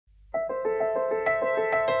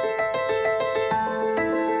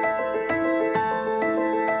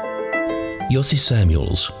Yossi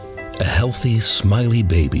Samuels, a healthy, smiley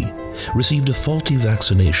baby, received a faulty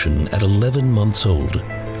vaccination at 11 months old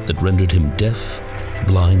that rendered him deaf,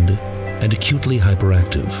 blind, and acutely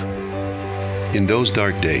hyperactive. In those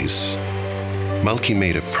dark days, Malki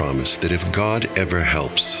made a promise that if God ever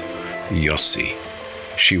helps Yossi,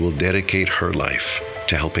 she will dedicate her life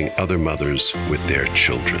to helping other mothers with their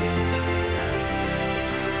children.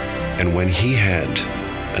 And when he had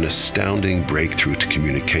an astounding breakthrough to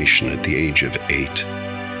communication at the age of 8,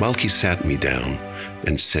 Malki sat me down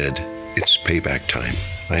and said, "It's payback time.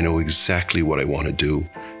 I know exactly what I want to do,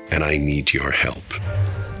 and I need your help."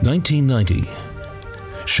 1990,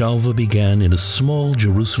 Shalva began in a small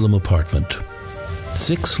Jerusalem apartment.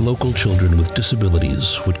 6 local children with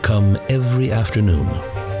disabilities would come every afternoon.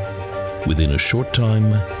 Within a short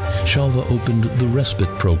time, Shalva opened the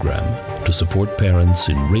Respite Program to support parents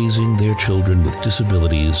in raising their children with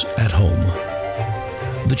disabilities at home.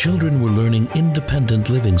 The children were learning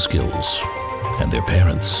independent living skills, and their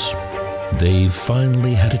parents, they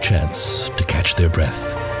finally had a chance to catch their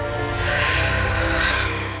breath.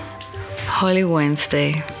 Holy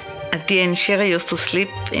Wednesday. Adi and Shira used to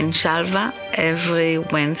sleep in Shalva every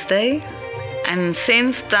Wednesday. And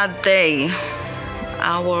since that day,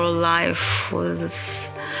 our life was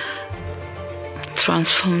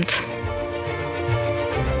transformed.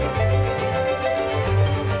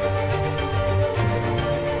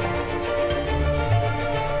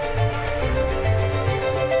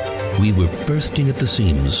 We were bursting at the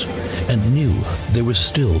seams and knew there were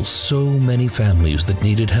still so many families that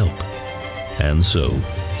needed help. And so,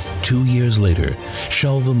 2 years later,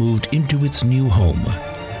 Shalva moved into its new home,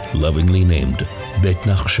 lovingly named Bet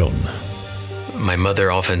Nachshon. My mother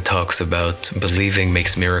often talks about believing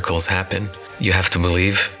makes miracles happen. You have to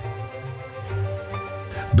believe.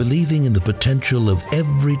 Believing in the potential of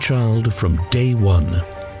every child from day one,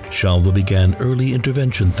 Shalva began early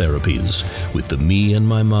intervention therapies with the Me and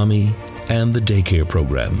My Mommy and the daycare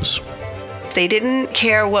programs. They didn't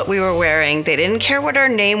care what we were wearing. They didn't care what our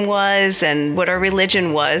name was and what our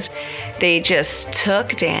religion was. They just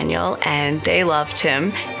took Daniel and they loved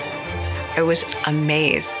him. I was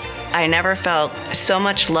amazed. I never felt so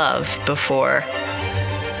much love before.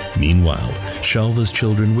 Meanwhile, Shalva's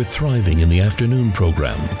children were thriving in the afternoon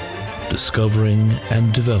program, discovering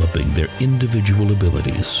and developing their individual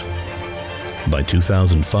abilities. By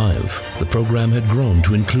 2005, the program had grown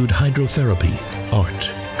to include hydrotherapy,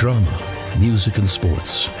 art, drama, music, and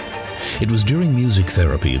sports. It was during music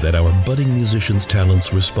therapy that our budding musicians'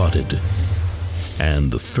 talents were spotted, and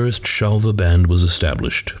the first Shalva band was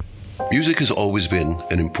established. Music has always been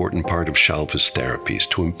an important part of Shalva's therapies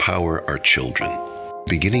to empower our children,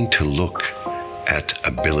 beginning to look at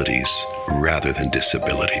abilities rather than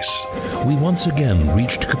disabilities. We once again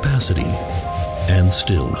reached capacity, and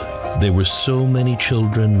still, there were so many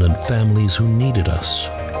children and families who needed us.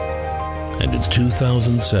 And in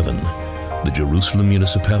 2007, the Jerusalem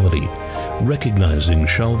municipality, recognizing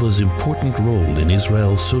Shalva's important role in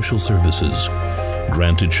Israel's social services,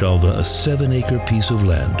 granted Shalva a 7-acre piece of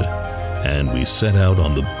land, and we set out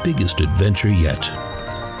on the biggest adventure yet,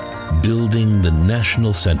 building the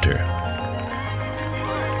National Center.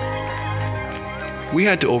 We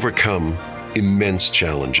had to overcome immense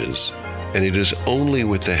challenges, and it is only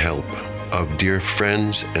with the help of dear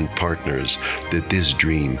friends and partners that this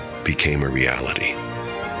dream became a reality.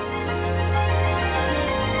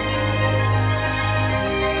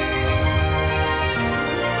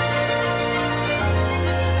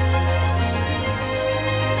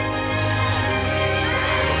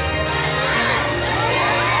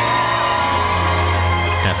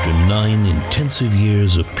 After 9 intensive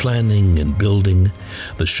years of planning and building,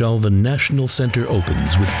 the Shalva National Center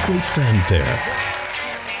opens with great fanfare,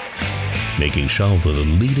 making Shalva the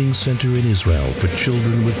leading center in Israel for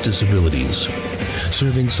children with disabilities,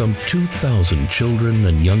 serving some 2,000 children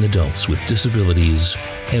and young adults with disabilities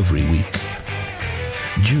every week.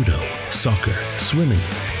 Judo, soccer, swimming,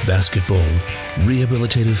 basketball,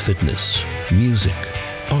 rehabilitative fitness, music,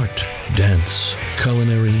 art, dance,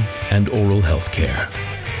 culinary, and oral health care.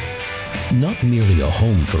 Not merely a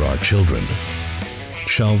home for our children,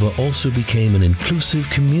 Shalva also became an inclusive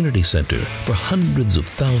community center for hundreds of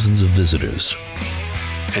thousands of visitors.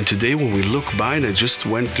 And today when we look by, and I just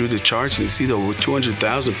went through the charts and you see that over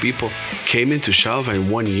 200,000 people came into Shalva in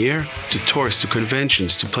 1 year, to tours, to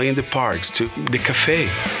conventions, to play in the parks, to the cafe.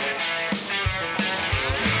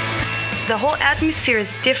 The whole atmosphere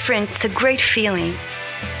is different. It's a great feeling.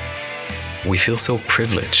 We feel so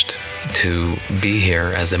privileged to be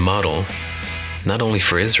here as a model, not only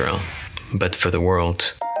for Israel, but for the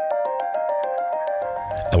world.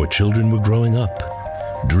 Our children were growing up,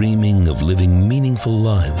 dreaming of living meaningful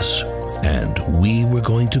lives, and we were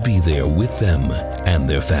going to be there with them and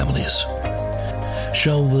their families.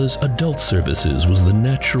 Shalva's adult services was the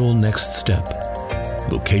natural next step.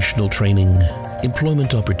 Vocational training,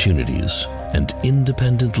 employment opportunities, and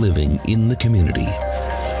independent living in the community.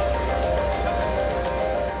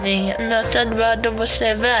 אני נוסעת באוטובוס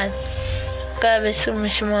לבד, קו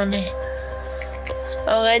 28.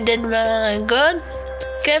 הורדת במרגות,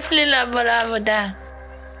 כיף לי לבוא לעבודה.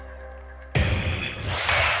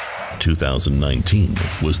 2019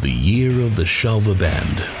 was the year of the Shalva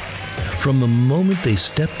Band. From the moment they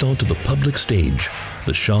stepped onto the public stage,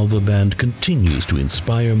 the Shalva Band continues to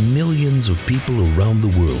inspire millions of people around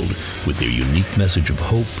the world with their unique message of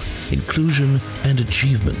hope, inclusion, and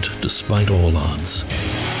achievement despite all odds.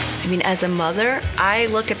 I mean, as a mother, I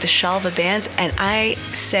look at the Shalva bands and I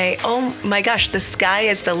say, oh my gosh, the sky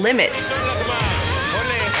is the limit.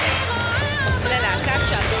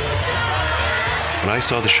 When I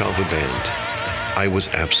saw the Shalva Band, I was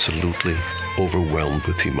absolutely overwhelmed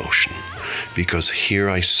with emotion, because here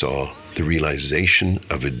I saw the realization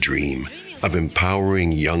of a dream of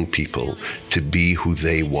empowering young people to be who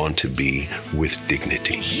they want to be with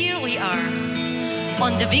dignity. Here we are,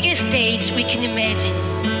 on the biggest stage we can imagine.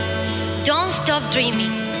 Don't stop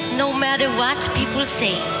dreaming, no matter what people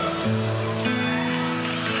say.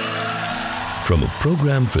 From a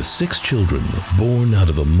program for 6 children born out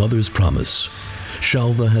of a mother's promise,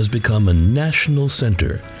 Shalva has become a national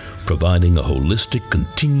center, providing a holistic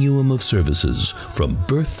continuum of services from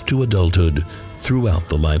birth to adulthood throughout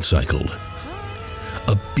the life cycle.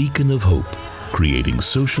 A beacon of hope, creating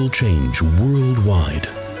social change worldwide.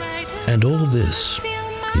 And all this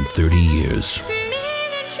in 30 years.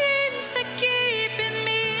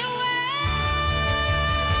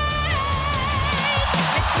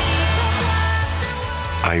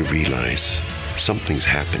 I realize something's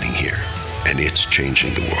happening here, and it's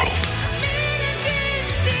changing the world.